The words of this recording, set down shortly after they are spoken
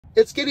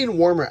It's getting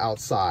warmer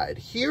outside.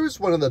 Here's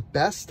one of the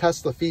best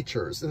Tesla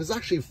features, and there's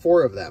actually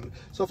 4 of them.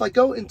 So if I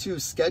go into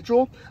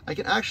schedule, I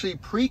can actually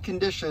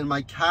precondition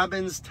my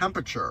cabin's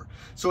temperature.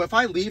 So if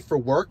I leave for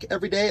work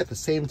every day at the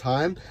same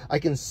time, I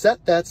can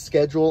set that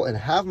schedule and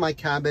have my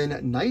cabin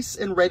nice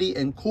and ready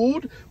and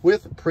cooled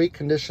with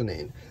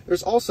preconditioning.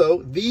 There's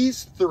also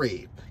these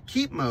 3: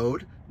 keep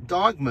mode,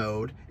 dog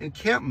mode, and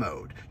camp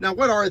mode. Now,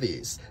 what are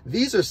these?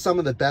 These are some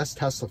of the best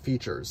Tesla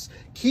features.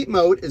 Keep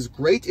mode is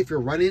great if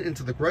you're running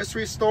into the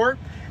grocery store.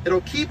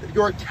 It'll keep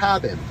your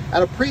cabin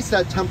at a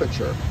preset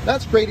temperature.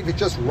 That's great if you're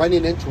just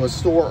running into a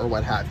store or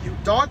what have you.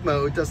 Dog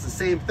mode does the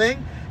same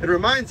thing. It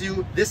reminds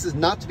you this is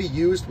not to be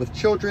used with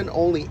children,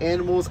 only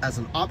animals as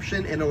an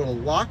option, and it will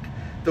lock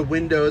the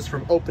windows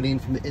from opening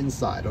from the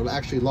inside. It'll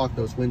actually lock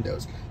those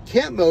windows.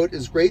 Camp mode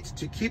is great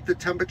to keep the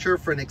temperature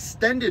for an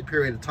extended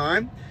period of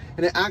time,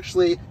 and it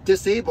actually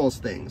disables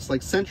things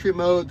like sentry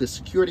mode, the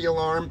security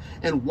alarm,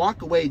 and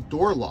walk away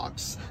door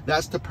locks.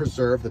 That's to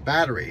preserve the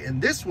battery.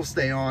 And this will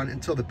stay on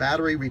until the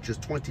battery reaches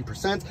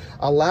 20%,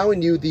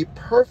 allowing you the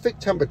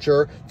perfect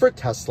temperature for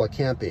Tesla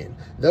camping.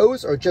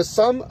 Those are just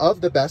some of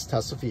the best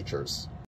Tesla features.